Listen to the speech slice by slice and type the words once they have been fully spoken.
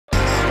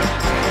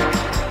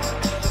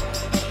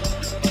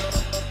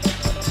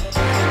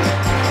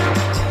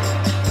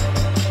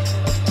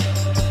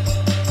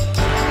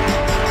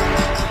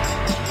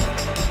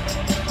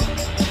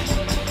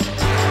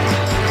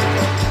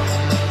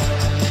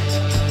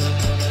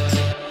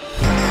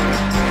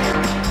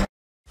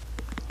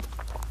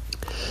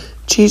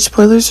Cheat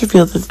spoilers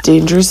reveal that the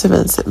dangerous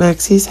events that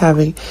Maxie is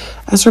having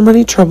as her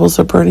money troubles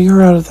are burning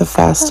her out of the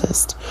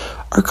fastest,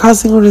 are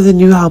causing one of the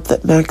new help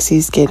that Maxie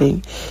is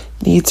getting.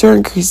 Needs are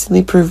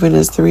increasingly proven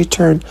as the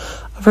return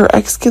of her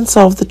ex can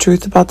solve the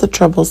truth about the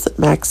troubles that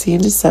Maxie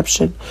and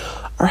Deception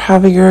are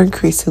having are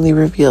increasingly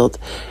revealed.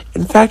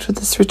 In fact, with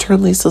this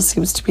return, Liesl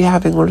seems to be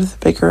having one of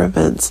the bigger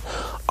events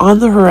on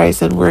the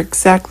horizon where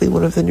exactly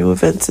one of the new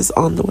events is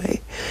on the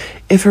way.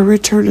 If her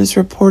return is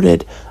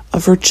reported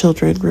of her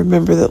children,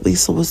 remember that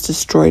Liesl was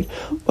destroyed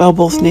while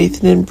both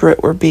Nathan and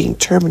Britt were being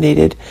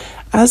terminated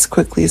as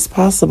quickly as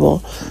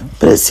possible.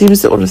 But it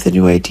seems that one of the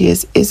new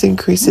ideas is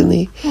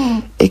increasingly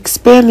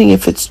expanding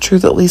if it's true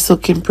that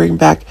Liesl can bring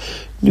back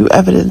new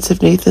evidence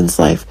of Nathan's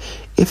life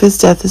if his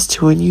death is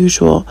too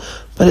unusual.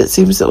 But it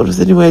seems that one of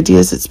the new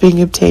ideas that's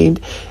being obtained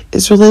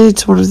is related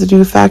to one of the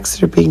new facts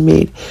that are being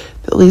made,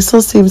 that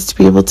Liesl seems to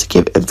be able to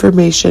give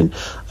information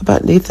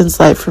about Nathan's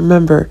life.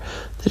 Remember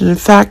that in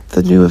fact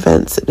the new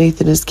events that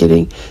Nathan is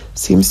getting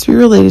seems to be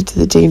related to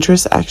the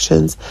dangerous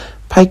actions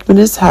Pikeman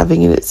is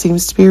having, and it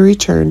seems to be a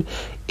return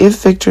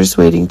if Victor's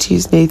waiting to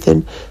use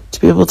Nathan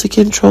to be able to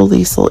control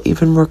Liesl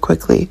even more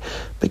quickly.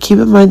 But keep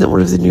in mind that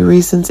one of the new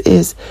reasons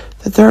is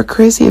that there are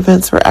crazy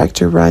events where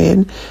actor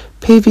Ryan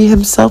Pavey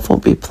himself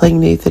won't be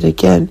playing Nathan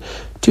again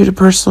due to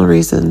personal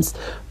reasons.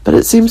 But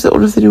it seems that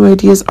one of the new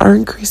ideas are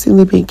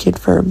increasingly being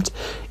confirmed.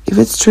 If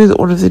it's true that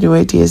one of the new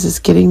ideas is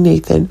getting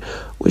Nathan,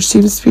 which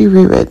seems to be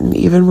rewritten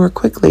even more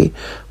quickly,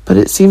 but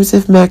it seems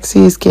if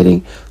Maxie is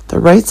getting the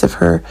rights of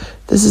her,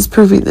 this is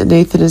proving that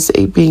Nathan is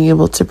being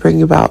able to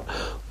bring about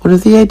one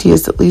of the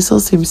ideas that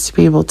Liesl seems to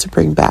be able to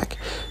bring back,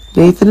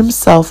 Nathan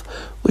himself,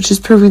 which is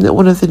proving that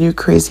one of the new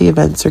crazy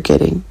events are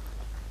getting.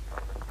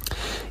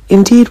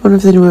 Indeed, one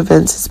of the new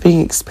events is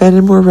being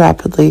expanded more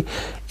rapidly,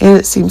 and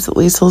it seems that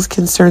Liesl is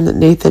concerned that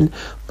Nathan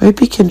might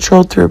be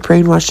controlled through a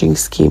brainwashing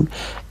scheme,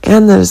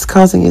 and that is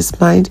causing his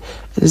mind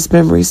and his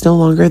memories no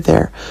longer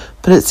there.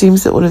 But it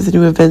seems that one of the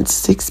new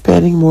events is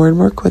expanding more and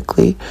more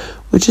quickly,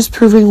 which is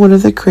proving one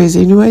of the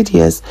crazy new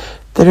ideas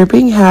that are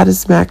being had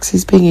as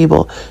Maxie's being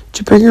able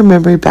to bring her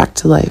memory back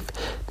to life.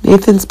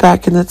 Nathan's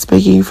back, and that's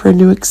making for a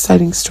new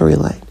exciting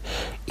storyline,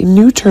 in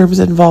new terms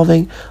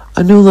involving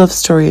a new love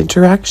story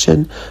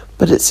interaction.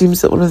 But it seems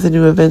that one of the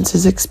new events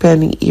is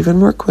expanding even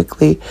more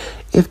quickly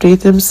if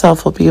Nathan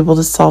himself will be able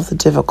to solve the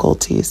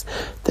difficulties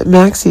that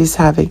Maxie is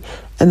having,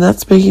 and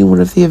that's making one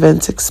of the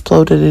events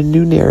explode in a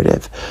new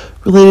narrative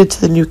related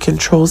to the new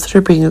controls that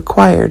are being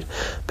acquired.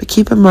 But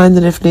keep in mind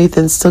that if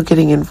Nathan's still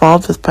getting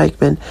involved with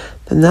Pikeman,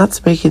 then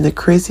that's making the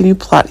crazy new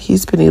plot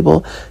he's been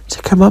able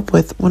to come up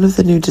with one of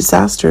the new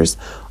disasters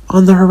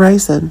on the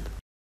horizon.